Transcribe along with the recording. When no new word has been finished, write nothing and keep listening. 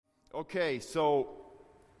Okay, so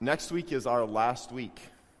next week is our last week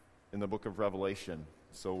in the book of Revelation.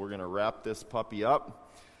 So we're going to wrap this puppy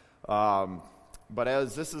up. But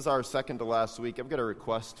as this is our second to last week, I've got a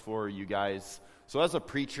request for you guys. So as a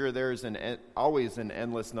preacher, there's always an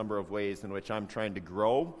endless number of ways in which I'm trying to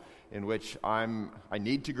grow, in which I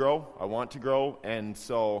need to grow, I want to grow. And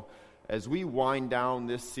so as we wind down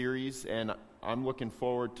this series, and I'm looking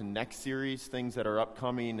forward to next series, things that are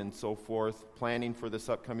upcoming and so forth, planning for this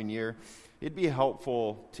upcoming year, it'd be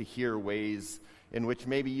helpful to hear ways in which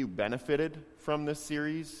maybe you benefited from this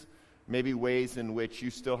series, maybe ways in which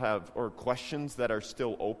you still have, or questions that are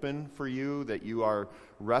still open for you that you are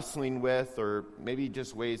wrestling with, or maybe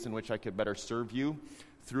just ways in which I could better serve you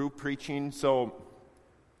through preaching. So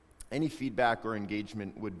any feedback or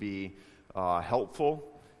engagement would be helpful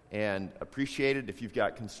and appreciated. If you've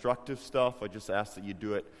got constructive stuff, I just ask that you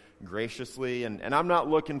do it graciously. And I'm not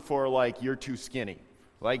looking for like you're too skinny.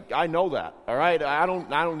 Like I know that, all right. I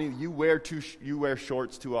don't need you wear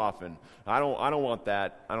shorts too often. I don't want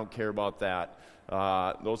that. I don't care about that.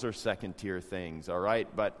 Those are second tier things, all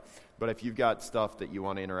right. But if you've got stuff that you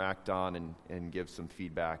want to interact on and give some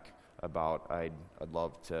feedback about, I'd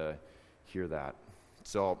love to hear that.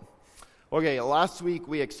 So. Okay, last week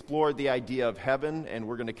we explored the idea of heaven, and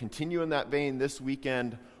we're going to continue in that vein this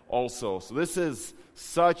weekend also. So this is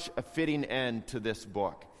such a fitting end to this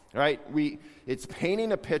book, right? It's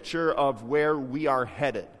painting a picture of where we are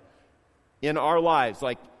headed in our lives.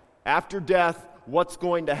 Like, after death, what's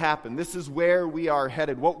going to happen? This is where we are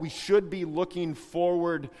headed, what we should be looking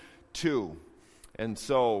forward to. And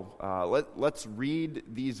so let's read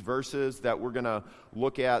these verses that we're going to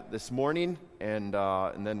look at this morning, and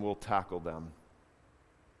then we'll tackle them.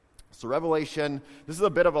 So Revelation, this is a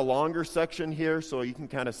bit of a longer section here, so you can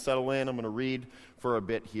kind of settle in. I'm going to read for a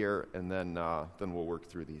bit here, and then we'll work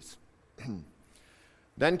through these.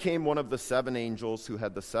 Then came one of the seven angels who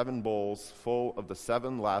had the seven bowls full of the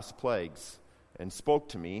seven last plagues, and spoke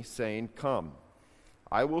to me, saying, "Come,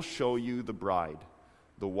 I will show you the bride,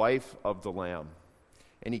 the wife of the Lamb."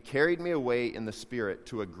 And he carried me away in the Spirit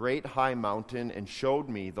to a great high mountain and showed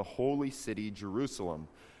me the holy city, Jerusalem,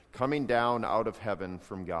 coming down out of heaven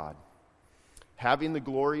from God, having the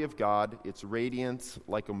glory of God, its radiance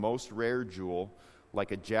like a most rare jewel,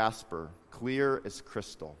 like a jasper, clear as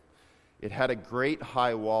crystal. It had a great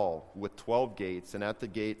high wall with 12 gates, and at the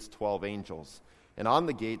gates 12 angels. And on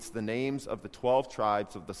the gates the names of the 12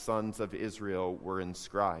 tribes of the sons of Israel were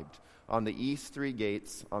inscribed. On the east 3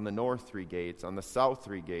 gates, on the north 3 gates, on the south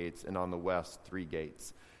 3 gates, and on the west 3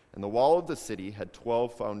 gates. And the wall of the city had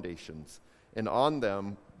 12 foundations, and on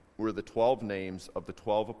them were the 12 names of the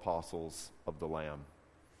 12 apostles of the Lamb.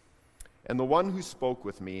 And the one who spoke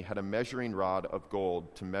with me had a measuring rod of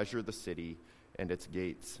gold to measure the city and its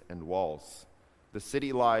gates and walls. The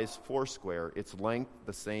city lies 4 its length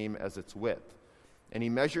the same as its width. And he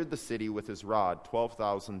measured the city with his rod,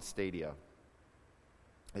 12,000 stadia.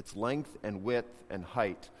 Its length and width and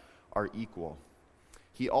height are equal.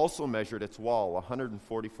 He also measured its wall,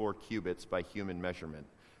 144 cubits by human measurement,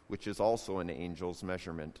 which is also an angel's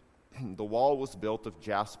measurement. The wall was built of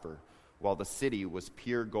jasper, while the city was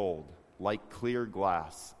pure gold, like clear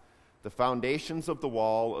glass. The foundations of the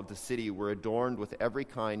wall of the city were adorned with every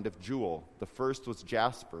kind of jewel. The first was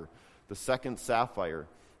jasper, the second sapphire,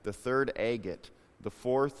 the third agate, the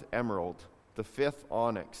fourth emerald, the fifth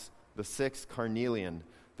onyx, the sixth carnelian,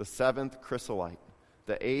 the seventh chrysolite,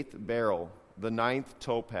 the eighth beryl, the ninth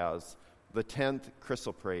topaz, the 10th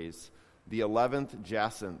chrysoprase, the 11th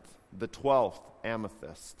jacinth, the 12th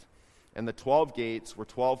amethyst. And the 12 gates were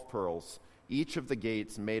 12 pearls, each of the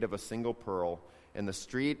gates made of a single pearl, and the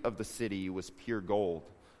street of the city was pure gold,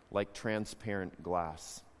 like transparent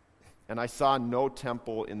glass. And I saw no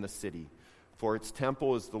temple in the city, for its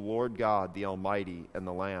temple is the Lord God, the Almighty, and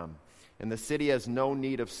the Lamb. And the city has no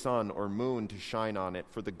need of sun or moon to shine on it,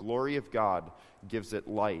 for the glory of God gives it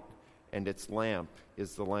light, and its lamp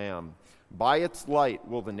is the Lamb. By its light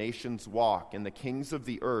will the nations walk, and the kings of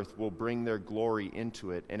the earth will bring their glory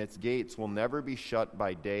into it, and its gates will never be shut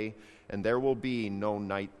by day, and there will be no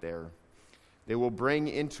night there. They will bring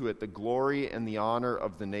into it the glory and the honor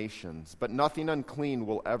of the nations, but nothing unclean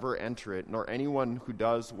will ever enter it, nor anyone who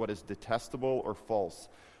does what is detestable or false,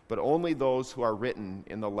 but only those who are written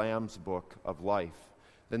in the Lamb's book of life.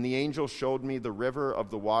 Then the angel showed me the river of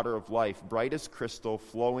the water of life, bright as crystal,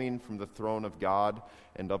 flowing from the throne of God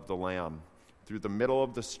and of the Lamb, through the middle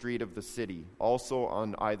of the street of the city. Also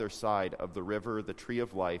on either side of the river, the tree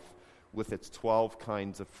of life, with its 12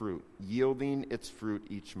 kinds of fruit, yielding its fruit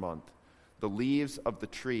each month. The leaves of the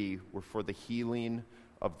tree were for the healing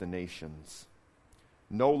of the nations.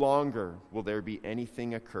 No longer will there be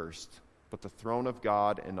anything accursed, but the throne of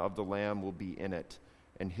God and of the Lamb will be in it,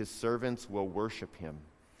 and his servants will worship him.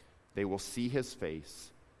 They will see his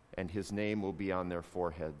face, and his name will be on their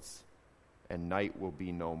foreheads, and night will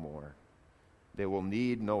be no more. They will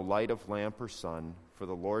need no light of lamp or sun, for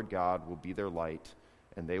the Lord God will be their light,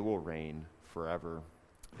 and they will reign forever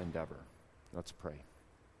and ever. Let's pray.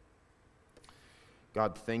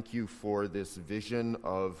 God, thank you for this vision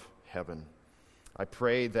of heaven. I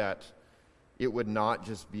pray that it would not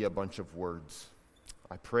just be a bunch of words.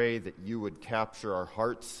 I pray that you would capture our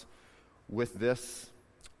hearts with this.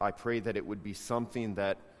 I pray that it would be something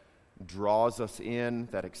that draws us in,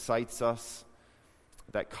 that excites us,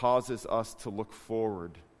 that causes us to look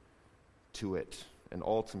forward to it, and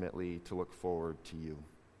ultimately to look forward to you.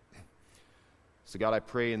 So God, I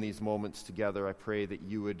pray in these moments together, I pray that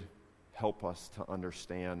you would help us to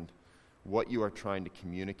understand what you are trying to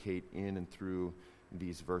communicate in and through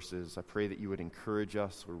these verses. I pray that you would encourage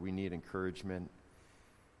us where we need encouragement,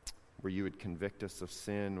 where you would convict us of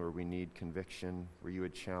sin where we need conviction, where you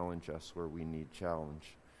would challenge us where we need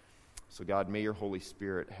challenge. So God, may your Holy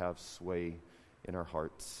Spirit have sway in our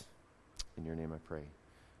hearts. In your name I pray.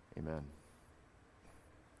 Amen.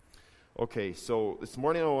 Okay, so this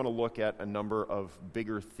morning I want to look at a number of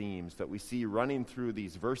bigger themes that we see running through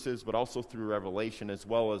these verses, but also through Revelation, as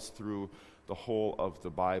well as through the whole of the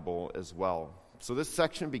Bible as well. So this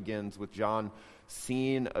section begins with John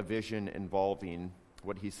seeing a vision involving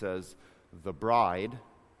what he says, the bride,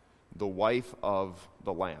 the wife of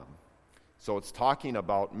the Lamb. So it's talking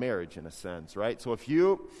about marriage in a sense, right? So if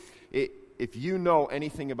you know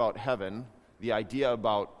anything about heaven, the idea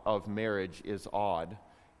of marriage is odd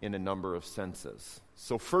in a number of senses.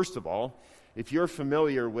 So first of all, if you're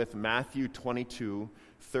familiar with Matthew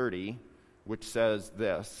 22:30, which says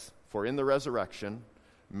this, "For in the resurrection,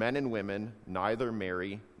 men and women neither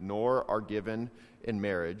marry nor are given in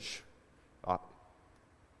marriage,"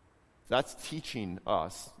 that's teaching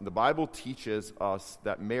us. The Bible teaches us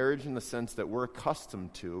that marriage in the sense that we're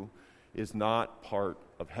accustomed to is not part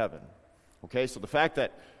of heaven. Okay, so the fact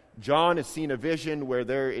that John is seeing a vision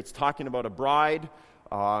where it's talking about a bride,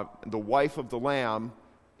 the wife of the Lamb,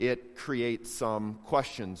 it creates some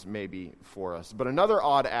questions maybe for us. But another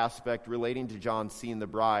odd aspect relating to John seeing the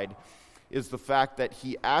bride is the fact that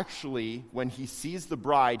he actually, when he sees the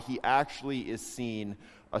bride, he actually is seeing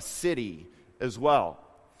a city as well.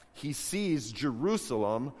 He sees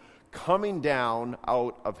Jerusalem coming down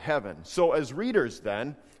out of heaven. So as readers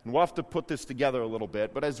then, and we'll have to put this together a little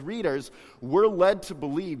bit, but as readers, we're led to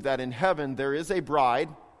believe that in heaven there is a bride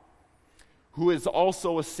who is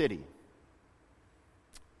also a city.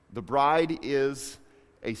 The bride is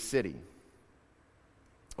a city.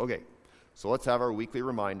 Okay, so let's have our weekly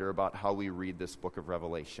reminder about how we read this book of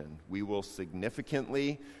Revelation. We will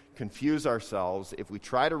significantly confuse ourselves if we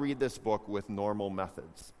try to read this book with normal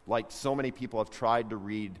methods. Like so many people have tried to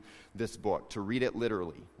read this book, to read it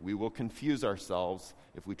literally. We will confuse ourselves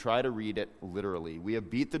if we try to read it literally. We have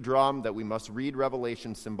beat the drum that we must read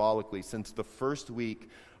Revelation symbolically since the first week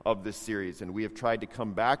of this series, and we have tried to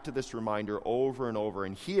come back to this reminder over and over.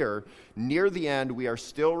 And here, near the end, we are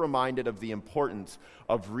still reminded of the importance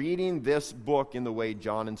of reading this book in the way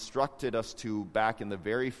John instructed us to back in the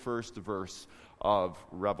very first verse of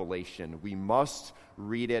Revelation. We must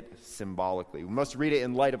read it symbolically. We must read it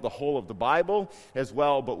in light of the whole of the Bible as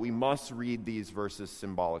well, but we must read these verses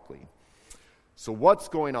symbolically. So what's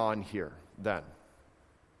going on here then?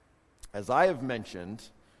 As I have mentioned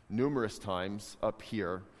numerous times up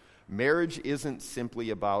here, marriage isn't simply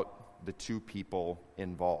about the two people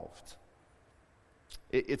involved.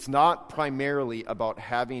 It's not primarily about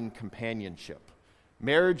having companionship.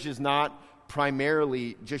 Marriage is not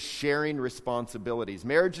primarily just sharing responsibilities.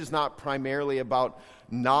 Marriage is not primarily about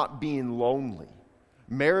not being lonely.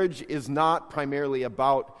 Marriage is not primarily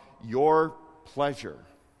about your pleasure.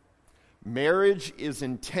 Marriage is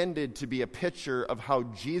intended to be a picture of how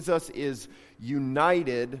Jesus is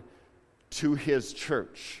united to his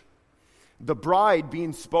church. The bride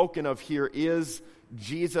being spoken of here is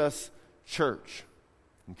Jesus' church.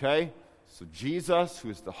 Okay? So Jesus, who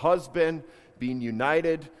is the husband, being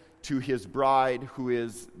united to his bride, who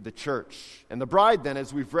is the church. And the bride then,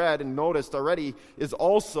 as we've read and noticed already, is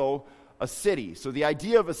also a city. So the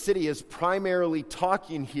idea of a city is primarily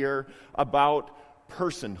talking here about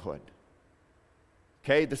personhood.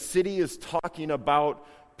 Okay, the city is talking about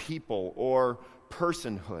people or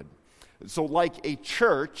personhood. So like a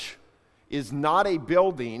church is not a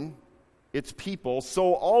building, it's people.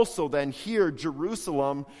 So also then here,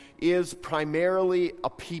 Jerusalem is primarily a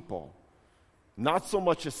people. Not so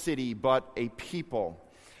much a city, but a people.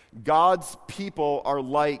 God's people are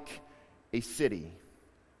like a city,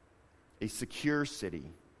 a secure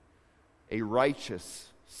city, a righteous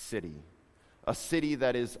city, a city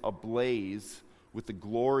that is ablaze with the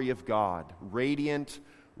glory of God, radiant,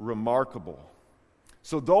 remarkable.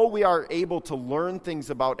 So though we are able to learn things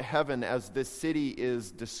about heaven as this city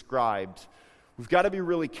is described, we've got to be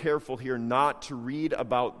really careful here not to read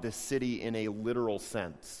about this city in a literal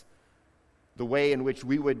sense, the way in which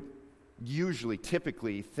we would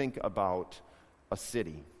typically think about a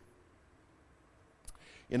city.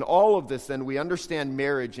 In all of this, then, we understand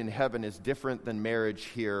marriage in heaven is different than marriage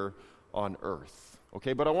here on earth.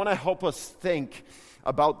 Okay, but I want to help us think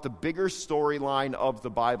about the bigger storyline of the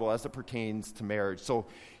Bible as it pertains to marriage. So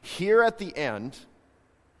here at the end,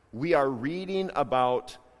 we are reading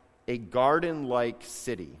about a garden-like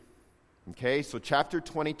city. Okay, so chapter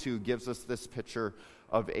 22 gives us this picture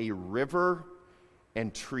of a river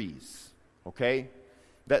and trees. Okay,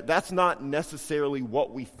 that's not necessarily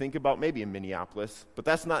what we think about, maybe in Minneapolis, but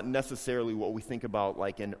that's not necessarily what we think about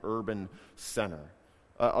like an urban center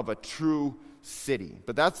of a true city.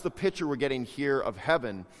 But that's the picture we're getting here of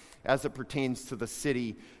heaven as it pertains to the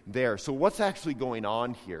city there. So what's actually going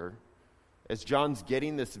on here as John's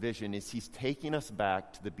getting this vision is he's taking us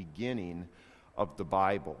back to the beginning of the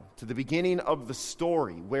Bible, to the beginning of the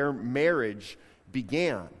story where marriage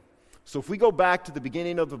began. So if we go back to the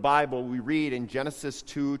beginning of the Bible, we read in Genesis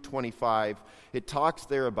 2:25, it talks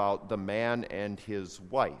there about the man and his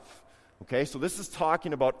wife. Okay, so this is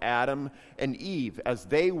talking about Adam and Eve as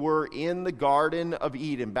they were in the Garden of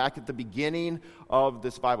Eden back at the beginning of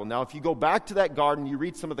this Bible. Now, if you go back to that garden, you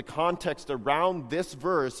read some of the context around this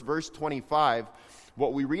verse 25,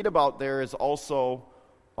 what we read about there is also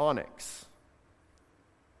onyx,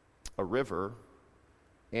 a river,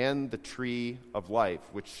 and the tree of life,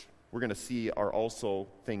 which we're going to see are also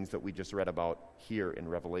things that we just read about here in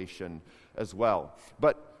Revelation as well.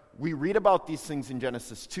 But we read about these things in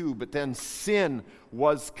Genesis 2, but then sin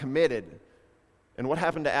was committed. And what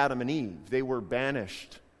happened to Adam and Eve? They were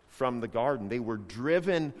banished from the garden. They were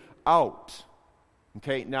driven out.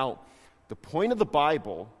 Okay, now, the point of the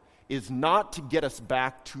Bible is not to get us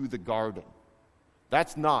back to the garden.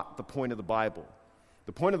 That's not the point of the Bible.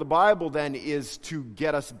 The point of the Bible, then, is to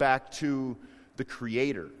get us back to the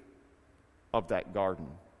creator of that garden.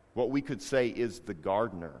 What we could say is the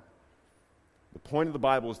gardener. The point of the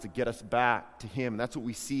Bible is to get us back to him. That's what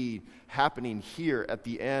we see happening here at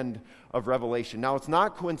the end of Revelation. Now, it's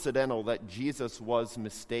not coincidental that Jesus was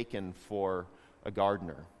mistaken for a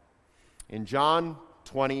gardener. In John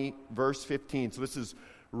 20, verse 15, so this is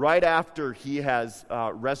right after he has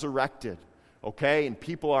resurrected, okay? And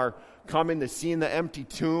people are coming to see the empty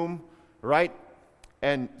tomb, right?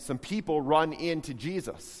 And some people run into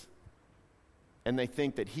Jesus. And they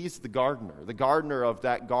think that he's the gardener of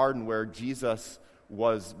that garden where Jesus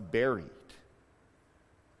was buried.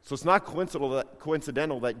 So it's not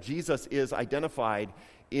coincidental that Jesus is identified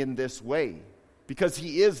in this way, because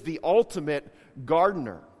he is the ultimate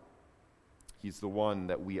gardener. He's the one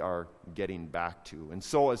that we are getting back to. And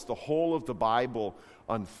so as the whole of the Bible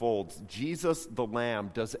unfolds, Jesus the Lamb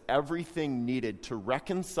does everything needed to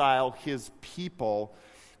reconcile his people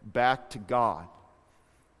back to God,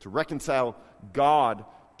 to reconcile God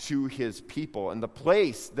to his people. And the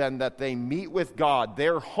place then that they meet with God,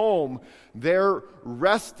 their home, their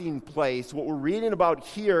resting place, what we're reading about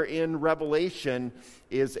here in Revelation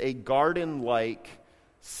is a garden-like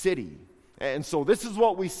city. And so this is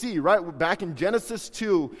what we see, right? Back in Genesis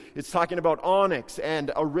 2, it's talking about onyx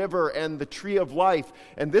and a river and the tree of life.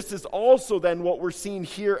 And this is also then what we're seeing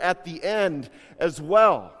here at the end as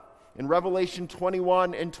well in Revelation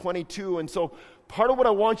 21 and 22. And so part of what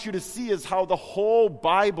I want you to see is how the whole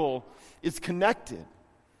Bible is connected.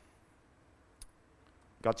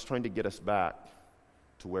 God's trying to get us back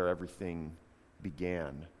to where everything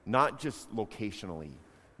began. Not just locationally,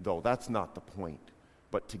 though, that's not the point,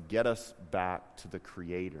 but to get us back to the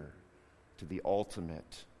Creator, to the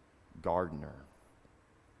ultimate gardener.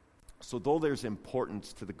 So though there's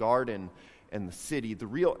importance to the garden and the city, the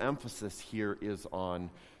real emphasis here is on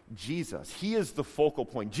Jesus. He is the focal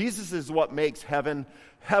point. Jesus is what makes heaven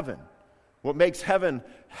heaven, what makes heaven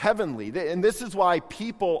heavenly. And this is why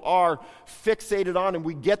people are fixated on, and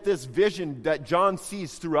we get this vision that John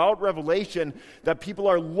sees throughout Revelation, that people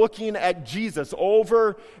are looking at Jesus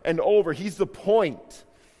over and over. He's the point.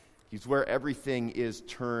 He's where everything is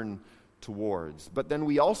turned towards. But then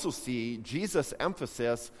we also see Jesus'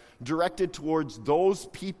 emphasis directed towards those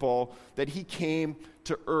people that he came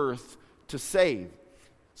to earth to save.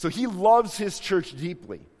 So he loves his church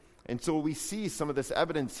deeply. And so we see some of this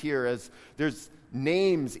evidence here as there's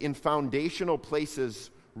names in foundational places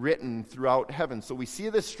written throughout heaven. So we see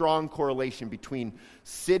this strong correlation between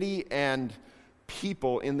city and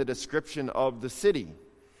people in the description of the city.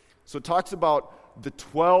 So it talks about the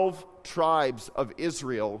 12 tribes of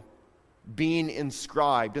Israel being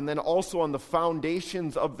inscribed. And then also on the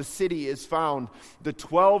foundations of the city is found the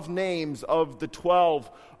 12 names of the 12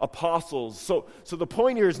 apostles. So the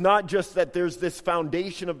point here is not just that there's this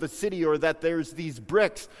foundation of the city or that there's these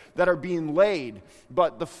bricks that are being laid,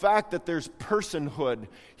 but the fact that there's personhood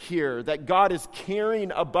here, that God is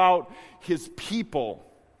caring about his people.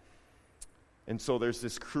 And so there's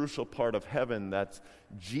this crucial part of heaven that's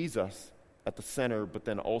Jesus at the center, but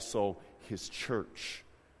then also his church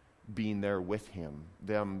being there with him,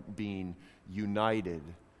 them being united,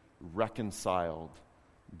 reconciled,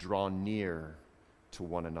 drawn near to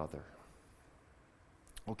one another.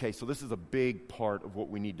 Okay, so this is a big part of what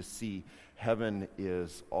we need to see heaven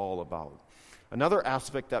is all about. Another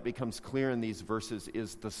aspect that becomes clear in these verses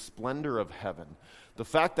is the splendor of heaven. The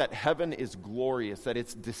fact that heaven is glorious, that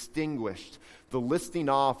it's distinguished. The listing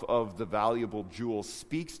off of the valuable jewels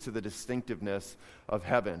speaks to the distinctiveness of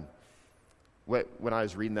heaven. When I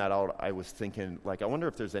was reading that out, I was thinking, I wonder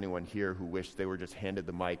if there's anyone here who wished they were just handed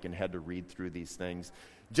the mic and had to read through these things.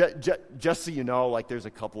 Just so you know, there's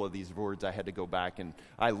a couple of these words I had to go back and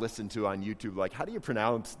I listened to on YouTube, how do you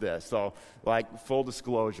pronounce this? So, full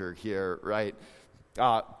disclosure here, right?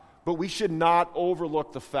 But we should not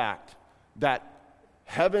overlook the fact that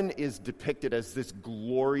heaven is depicted as this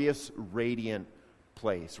glorious, radiant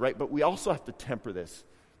place, right? But we also have to temper this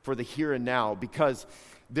for the here and now, because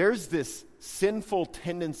there's this sinful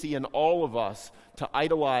tendency in all of us to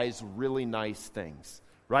idolize really nice things,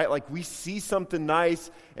 right? We see something nice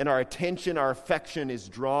and our attention, our affection is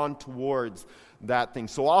drawn towards that thing.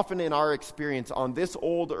 So often in our experience on this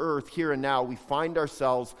old earth, here and now, we find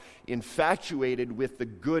ourselves infatuated with the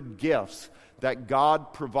good gifts that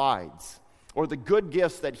God provides, or the good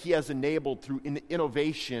gifts that he has enabled through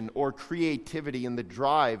innovation or creativity in the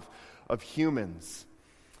drive of humans.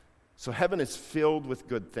 So heaven is filled with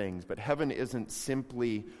good things, but heaven isn't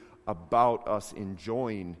simply about us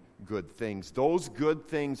enjoying good things. Those good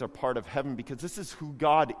things are part of heaven because this is who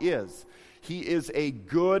God is. He is a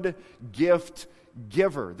good gift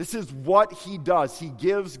giver. This is what he does. He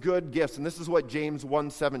gives good gifts, and this is what James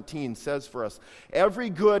 1:17 says for us. Every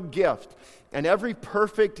good gift and every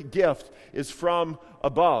perfect gift is from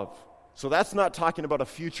above. So that's not talking about a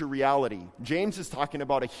future reality. James is talking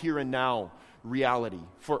about a here and now reality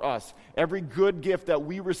for us. Every good gift that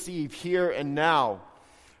we receive here and now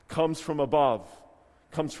comes from above,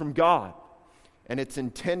 comes from God, and it's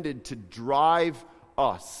intended to drive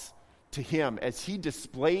us to him as he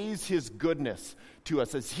displays his goodness to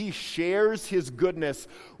us, as he shares his goodness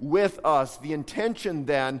with us. The intention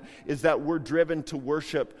then is that we're driven to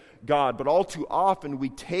worship God, but all too often we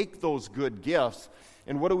take those good gifts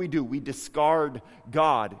and what do? We discard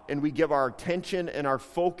God, and we give our attention and our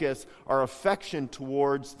focus, our affection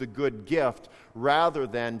towards the good gift rather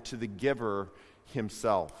than to the giver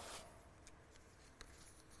himself.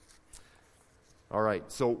 All right,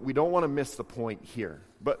 so we don't want to miss the point here.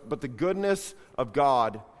 But the goodness of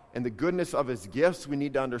God and the goodness of his gifts, we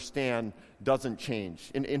need to understand, doesn't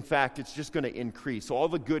change. In fact, it's just going to increase. So all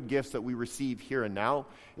the good gifts that we receive here and now,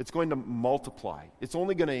 it's going to multiply. It's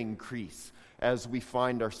only going to increase as we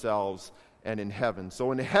find ourselves and in heaven.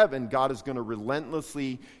 So in heaven, God is going to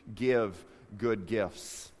relentlessly give good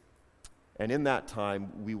gifts. And in that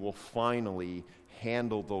time, we will finally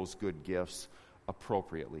handle those good gifts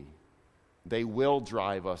appropriately. They will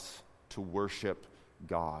drive us to worship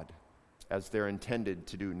God as they're intended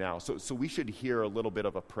to do now. So we should hear a little bit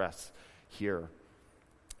of a press here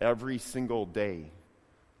every single day.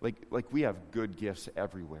 Like we have good gifts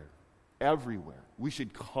everywhere. Everywhere. We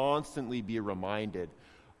should constantly be reminded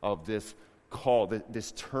of this call,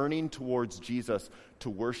 this turning towards Jesus to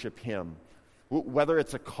worship him. Whether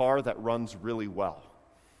it's a car that runs really well,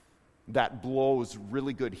 that blows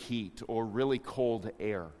really good heat or really cold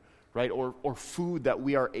air, right? Or food that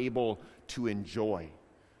we are able to enjoy.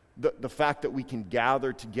 The fact that we can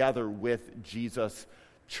gather together with Jesus'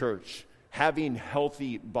 church, having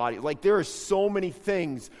healthy bodies. There are so many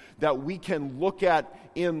things that we can look at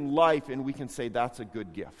in life and we can say that's a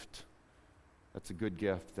good gift. That's a good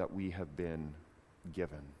gift that we have been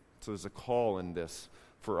given. So there's a call in this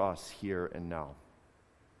for us here and now.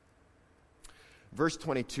 Verse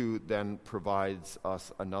 22 then provides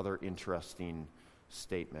us another interesting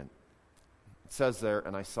statement. It says there,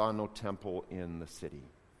 "And I saw no temple in the city."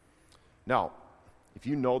 Now, if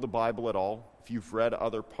you know the Bible at all, if you've read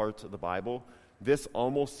other parts of the Bible, this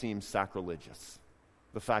almost seems sacrilegious.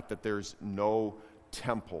 The fact that there's no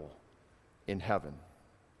temple in heaven.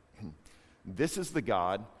 This is the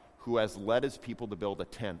God who has led his people to build a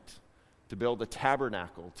tent, to build a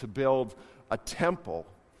tabernacle, to build a temple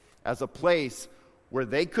as a place where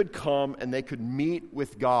they could come and they could meet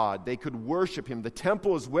with God. They could worship him. The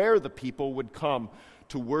temple is where the people would come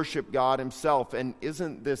to worship God himself. And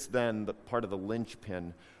isn't this then the part of the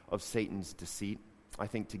linchpin of Satan's deceit? I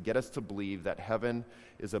think to get us to believe that heaven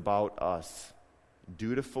is about us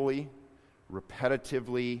dutifully,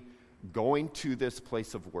 repetitively going to this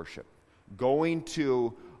place of worship, going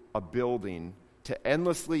to a building to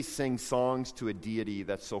endlessly sing songs to a deity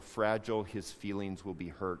that's so fragile his feelings will be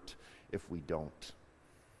hurt if we don't.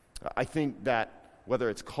 I think that whether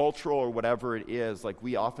it's cultural or whatever it is, like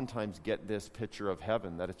we oftentimes get this picture of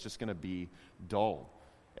heaven, that it's just going to be dull.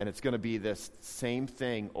 And it's going to be this same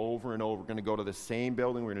thing over and over. We're going to go to the same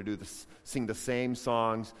building. We're going to do this, sing the same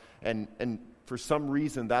songs. And for some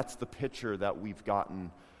reason, that's the picture that we've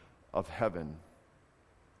gotten of heaven.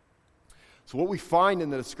 So what we find in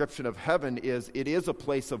the description of heaven is it is a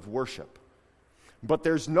place of worship. But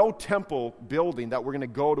there's no temple building that we're going to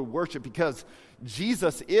go to worship because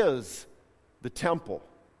Jesus is the temple.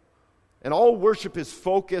 And all worship is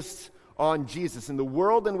focused on Jesus. In the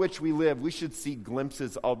world in which we live, we should see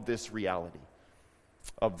glimpses of this reality,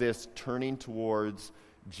 of this turning towards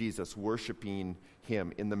Jesus, worshiping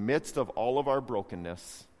him. In the midst of all of our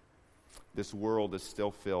brokenness, this world is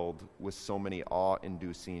still filled with so many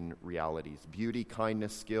awe-inducing realities. Beauty,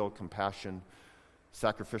 kindness, skill, compassion,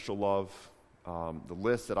 sacrificial love, the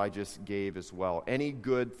list that I just gave as well. Any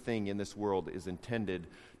good thing in this world is intended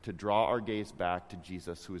to draw our gaze back to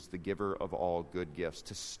Jesus, who is the giver of all good gifts,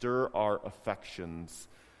 to stir our affections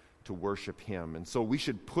to worship him. And so we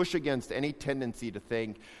should push against any tendency to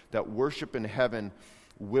think that worship in heaven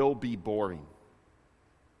will be boring.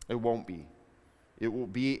 It won't be. It will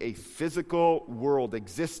be a physical world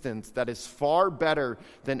existence that is far better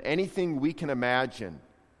than anything we can imagine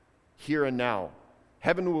here and now.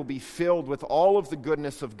 Heaven will be filled with all of the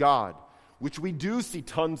goodness of God, which we do see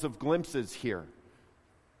tons of glimpses here.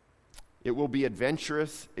 It will be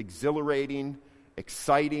adventurous, exhilarating,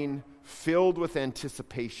 exciting, filled with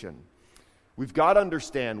anticipation. We've got to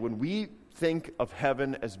understand, when we think of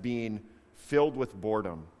heaven as being filled with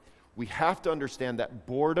boredom, we have to understand that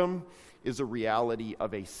boredom is a reality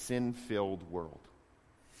of a sin-filled world.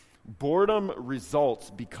 Boredom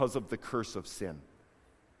results because of the curse of sin.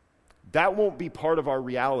 That won't be part of our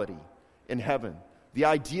reality in heaven. The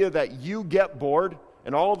idea that you get bored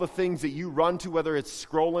and all the things that you run to, whether it's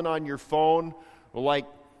scrolling on your phone or like,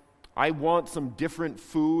 I want some different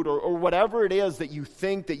food or whatever it is that you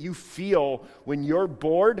think, that you feel when you're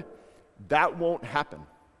bored, that won't happen.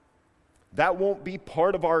 That won't be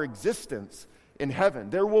part of our existence in heaven.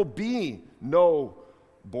 There will be no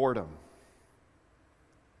boredom.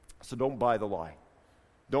 So don't buy the lie.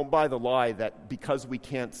 Don't buy the lie that because we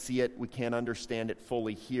can't see it, we can't understand it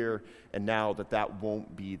fully here and now, that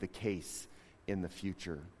won't be the case in the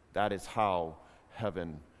future. That is how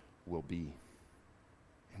heaven will be.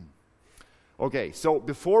 Okay, so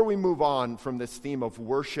before we move on from this theme of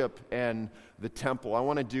worship and the temple, I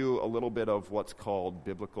want to do a little bit of what's called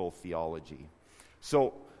biblical theology.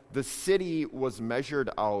 So the city was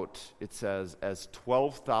measured out, it says, as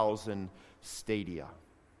 12,000 stadia.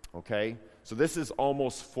 Okay? So this is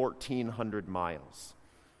almost 1,400 miles.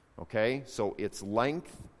 Okay? So its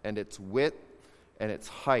length and its width and its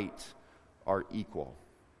height are equal.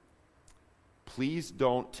 Please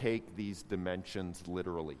don't take these dimensions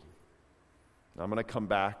literally. I'm going to come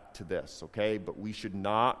back to this, okay? But we should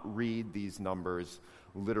not read these numbers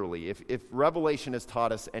literally. If Revelation has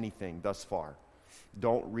taught us anything thus far,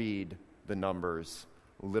 don't read the numbers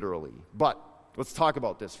literally. But let's talk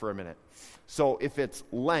about this for a minute. So if its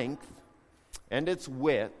length and its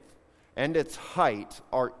width and its height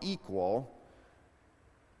are equal,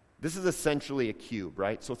 this is essentially a cube,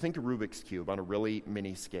 right? So think of Rubik's Cube on a really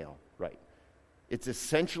mini scale, right? It's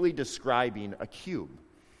essentially describing a cube.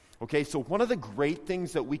 Okay, so one of the great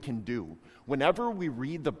things that we can do whenever we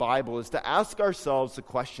read the Bible is to ask ourselves the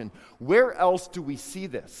question, where else do we see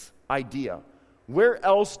this idea? Where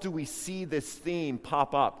else do we see this theme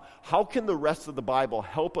pop up? How can the rest of the Bible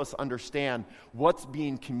help us understand what's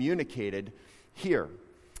being communicated here?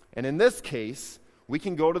 And in this case, we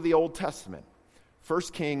can go to the Old Testament.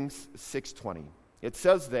 1 Kings 6:20. It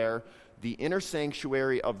says there, the inner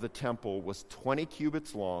sanctuary of the temple was 20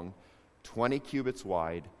 cubits long, 20 cubits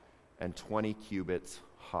wide, and 20 cubits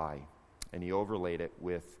high. And he overlaid it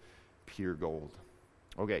with pure gold.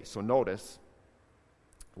 Okay, so notice,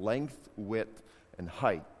 length, width, and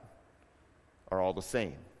height are all the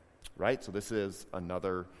same, right? So this is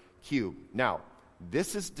another cube. Now,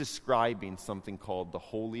 this is describing something called the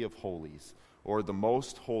Holy of Holies, or the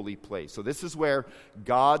most holy place. So this is where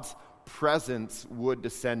God's presence would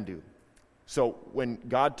descend to. So when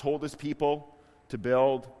God told his people to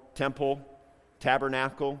build temple,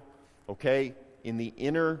 tabernacle, okay, in the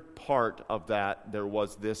inner part of that, there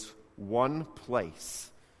was this one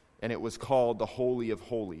place, and it was called the Holy of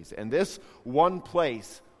Holies. And this one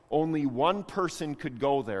place, only one person could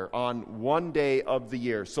go there on one day of the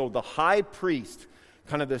year. So the high priest,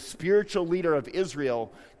 kind of the spiritual leader of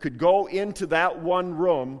Israel, could go into that one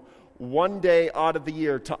room one day out of the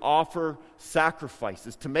year to offer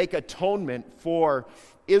sacrifices, to make atonement for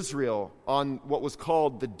Israel on what was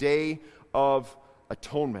called the Day of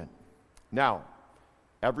Atonement. Now,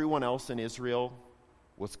 everyone else in Israel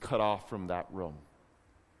was cut off from that room.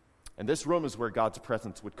 And this room is where God's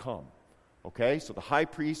presence would come. Okay, so the high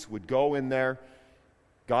priest would go in there.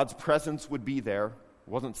 God's presence would be there. It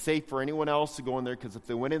wasn't safe for anyone else to go in there because if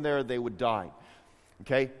they went in there, they would die.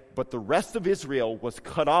 Okay, but the rest of Israel was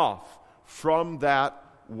cut off from that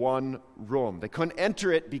one room. They couldn't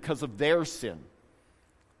enter it because of their sin.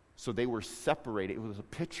 So they were separated. It was a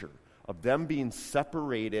picture of them being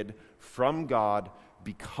separated from God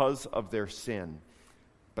because of their sin.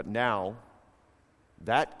 But now,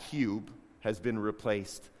 that cube has been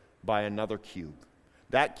replaced by another cube.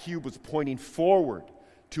 That cube was pointing forward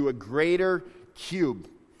to a greater cube.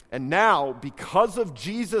 And now, because of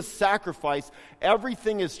Jesus' sacrifice,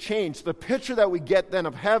 everything has changed. The picture that we get then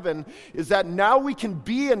of heaven is that now we can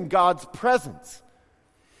be in God's presence.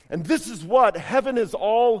 And this is what heaven is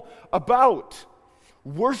all about.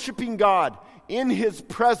 Worshiping God in his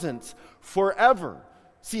presence forever.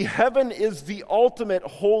 See, heaven is the ultimate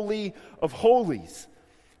holy of holies.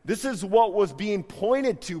 This is what was being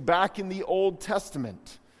pointed to back in the Old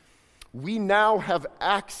Testament. We now have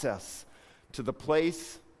access to the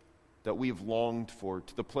place that we've longed for,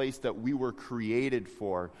 to the place that we were created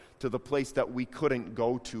for, to the place that we couldn't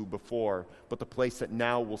go to before, but the place that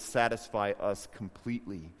now will satisfy us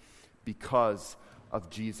completely because of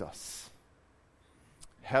Jesus.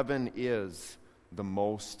 Heaven is the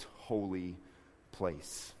most holy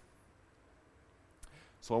place.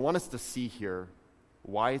 So I want us to see here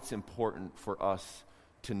why it's important for us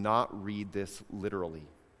to not read this literally,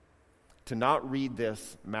 to not read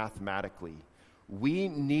this mathematically. We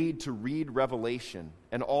need to read Revelation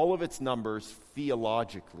and all of its numbers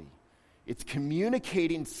theologically. It's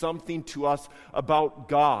communicating something to us about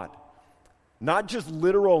God, not just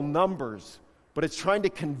literal numbers, but it's trying to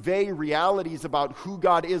convey realities about who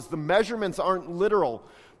God is. The measurements aren't literal,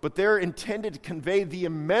 but they're intended to convey the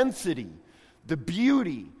immensity, the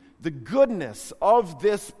beauty, the goodness of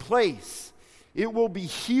this place. It will be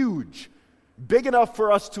huge, big enough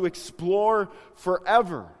for us to explore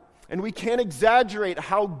forever. And we can't exaggerate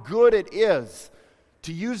how good it is.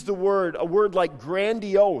 To use a word like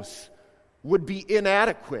grandiose would be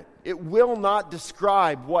inadequate. It will not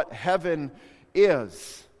describe what heaven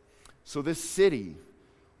is. So this city,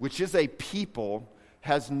 which is a people,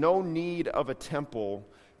 has no need of a temple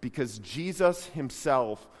because Jesus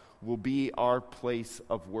himself will be our place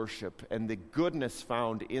of worship, and the goodness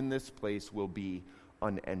found in this place will be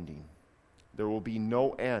unending. There will be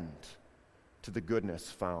no end to the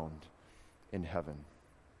goodness found in heaven.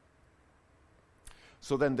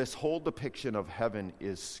 So then this whole depiction of heaven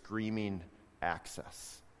is screaming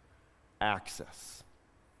access. Access.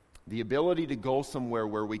 The ability to go somewhere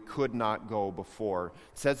where we could not go before.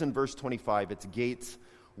 It says in verse 25, its gates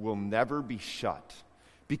will never be shut.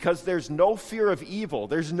 Because there's no fear of evil.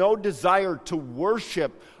 There's no desire to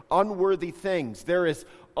worship unworthy things. There is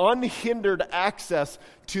unhindered access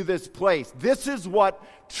to this place. This is what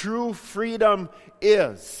true freedom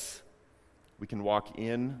is. We can walk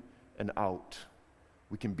in and out.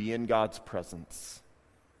 We can be in God's presence.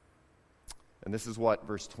 And this is what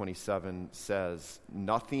verse 27 says.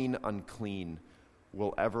 Nothing unclean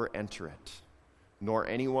will ever enter it, nor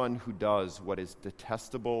anyone who does what is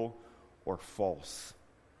detestable or false.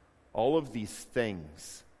 All of these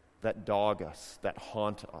things that dog us, that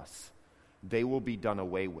haunt us, they will be done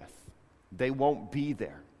away with. They won't be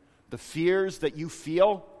there. The fears that you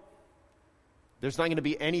feel, there's not going to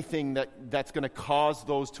be anything that's going to cause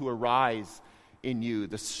those to arise in you.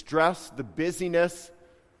 The stress, the busyness,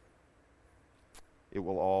 it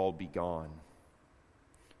will all be gone.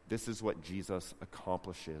 This is what Jesus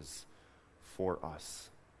accomplishes for us.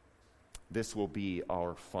 This will be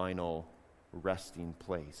our final resting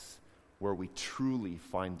place, where we truly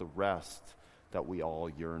find the rest that we all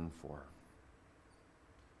yearn for.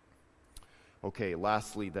 Okay,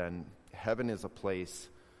 lastly then, heaven is a place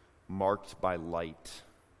marked by light.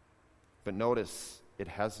 But notice, it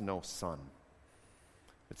has no sun.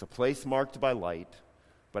 It's a place marked by light,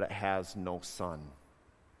 but it has no sun.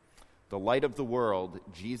 The light of the world,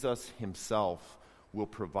 Jesus himself, will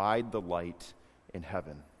provide the light in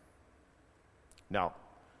heaven. Now,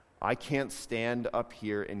 I can't stand up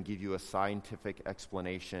here and give you a scientific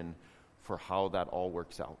explanation for how that all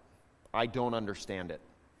works out. I don't understand it.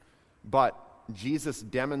 But Jesus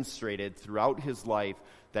demonstrated throughout his life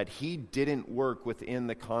that he didn't work within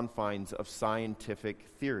the confines of scientific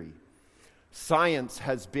theory. Science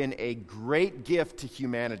has been a great gift to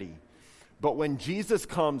humanity. But when Jesus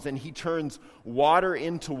comes and he turns water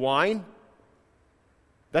into wine,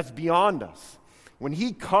 that's beyond us. When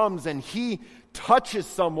he comes and he touches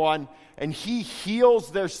someone and he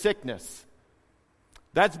heals their sickness,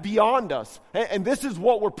 that's beyond us. And this is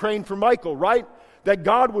what we're praying for Michael, right? That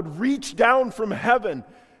God would reach down from heaven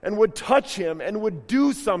and would touch him and would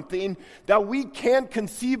do something that we can't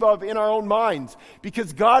conceive of in our own minds,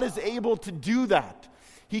 because God is able to do that.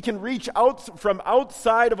 He can reach out from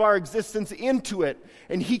outside of our existence into it,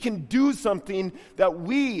 and he can do something that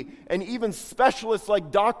we and even specialists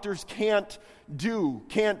like doctors can't do,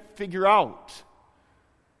 can't figure out.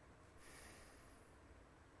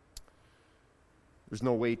 There's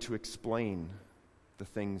no way to explain the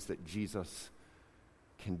things that Jesus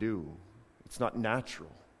can do. It's not natural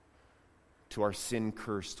to our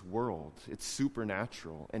sin-cursed world. It's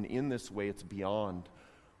supernatural, and in this way, it's beyond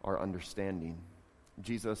our understanding.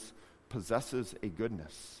 Jesus possesses a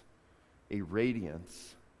goodness, a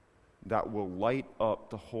radiance that will light up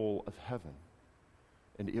the whole of heaven,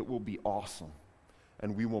 and it will be awesome,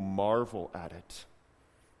 and we will marvel at it,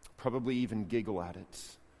 probably even giggle at it.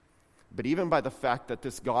 But even by the fact that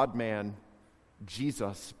this God-man,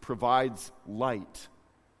 Jesus, provides light,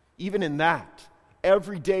 even in that,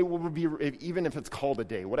 every day will be, even if it's called a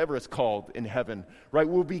day, whatever it's called in heaven, right,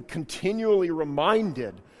 we'll be continually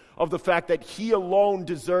reminded of the fact that he alone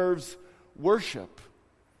deserves worship.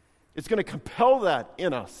 It's going to compel that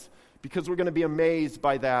in us because we're going to be amazed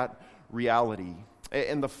by that reality.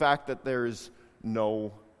 And the fact that there's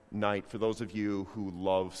no night. For those of you who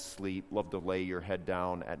love sleep, love to lay your head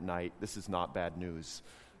down at night, this is not bad news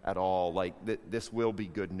at all. Like, this will be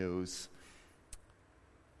good news.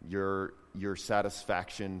 Your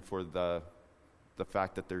satisfaction for the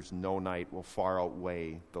fact that there's no night will far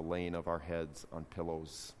outweigh the laying of our heads on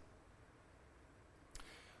pillows.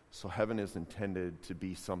 So heaven is intended to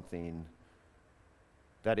be something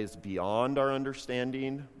that is beyond our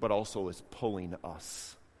understanding, but also is pulling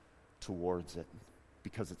us towards it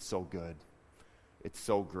because it's so good. It's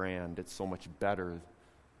so grand. It's so much better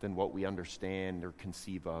than what we understand or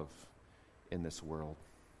conceive of in this world.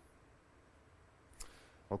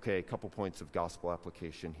 Okay, a couple points of gospel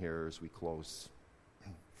application here as we close.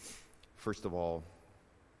 First of all,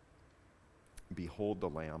 behold the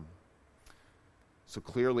Lamb. So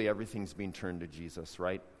clearly everything's being turned to Jesus,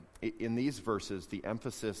 right? In these verses, the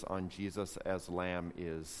emphasis on Jesus as Lamb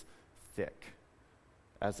is thick,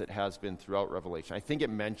 as it has been throughout Revelation. I think it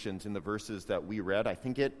mentions in the verses that we read, I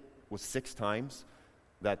think it was 6 times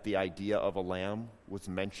that the idea of a lamb was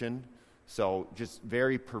mentioned. So just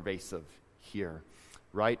very pervasive here,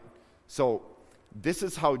 right? So this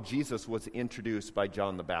is how Jesus was introduced by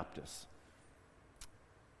John the Baptist.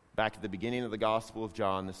 Back at the beginning of the Gospel of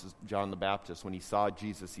John, this is John the Baptist. When he saw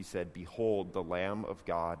Jesus, he said, "Behold, the Lamb of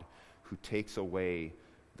God who takes away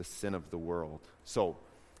the sin of the world." So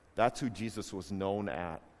that's who Jesus was known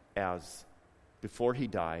as before he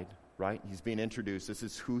died, right? He's being introduced. This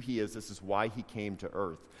is who he is. This is why he came to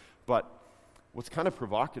earth. But what's kind of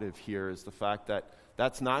provocative here is the fact that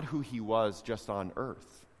that's not who he was just on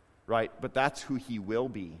earth, right? But that's who he will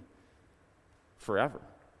be forever.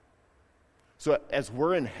 So as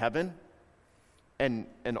we're in heaven and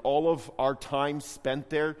all of our time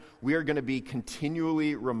spent there, we are going to be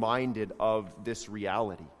continually reminded of this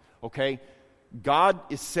reality, okay? God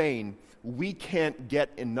is saying we can't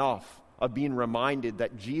get enough of being reminded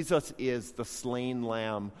that Jesus is the slain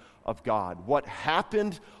Lamb of God. What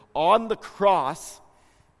happened on the cross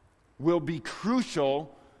will be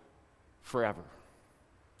crucial forever.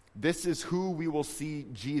 This is who we will see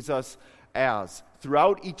Jesus as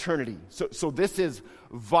throughout eternity. So this is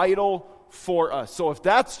vital for us. So if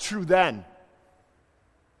that's true then,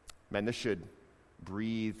 man, this should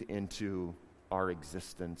breathe into our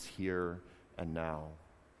existence here and now.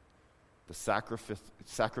 The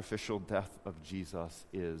sacrificial death of Jesus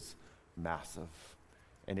is massive,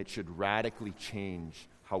 and it should radically change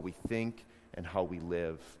how we think and how we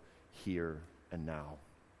live here and now.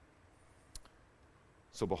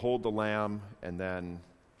 So behold the Lamb, and then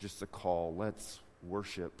just a call, let's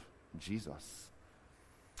worship Jesus.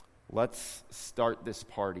 Let's start this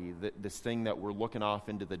party, this thing that we're looking off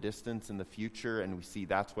into the distance in the future, and we see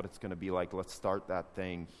that's what it's going to be like. Let's start that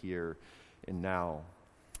thing here and now.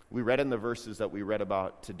 We read in the verses that we read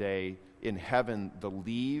about today, in heaven, the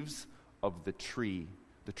leaves of the tree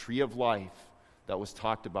of life that was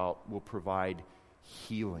talked about, will provide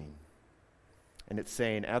healing. And it's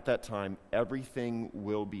saying at that time, everything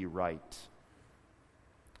will be right.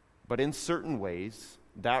 But in certain ways,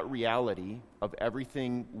 that reality of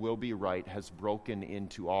everything will be right has broken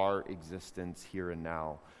into our existence here and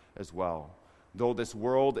now as well. Though this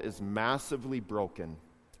world is massively broken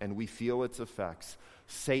and we feel its effects,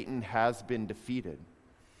 Satan has been defeated.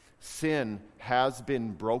 Sin has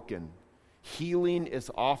been broken. Healing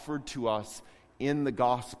is offered to us in the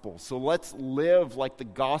gospel. So let's live like the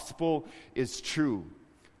gospel is true.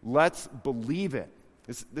 Let's believe it.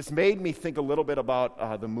 This made me think a little bit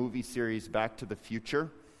about the movie series Back to the Future.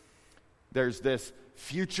 There's this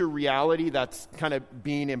future reality that's kind of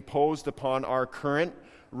being imposed upon our current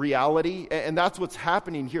reality, and that's what's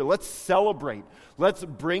happening here. Let's celebrate. Let's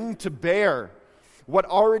bring to bear what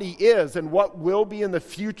already is and what will be in the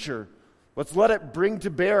future. Let's let it bring to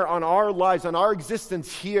bear on our lives, on our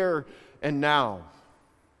existence here and now.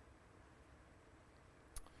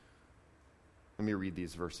 Let me read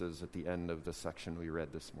these verses at the end of the section we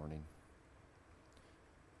read this morning.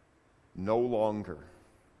 No longer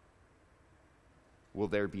will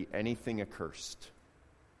there be anything accursed,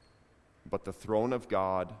 but the throne of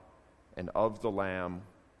God and of the Lamb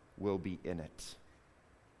will be in it,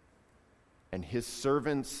 and his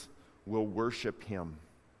servants will worship him.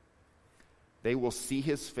 They will see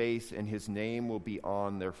his face, and his name will be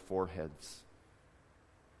on their foreheads,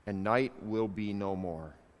 and night will be no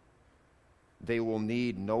more. They will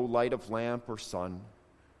need no light of lamp or sun,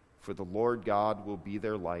 for the Lord God will be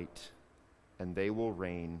their light, and they will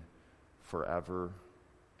reign forever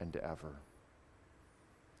and ever.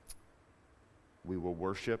 We will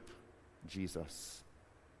worship Jesus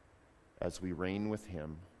as we reign with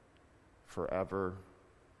him forever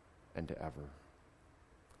and ever.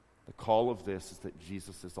 The call of this is that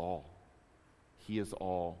Jesus is all. He is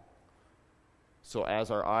all. So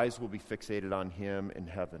as our eyes will be fixated on him in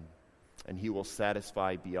heaven, and he will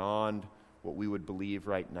satisfy beyond what we would believe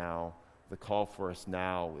right now, the call for us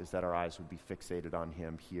now is that our eyes would be fixated on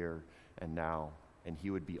him here and now, and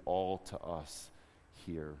he would be all to us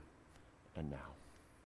here and now.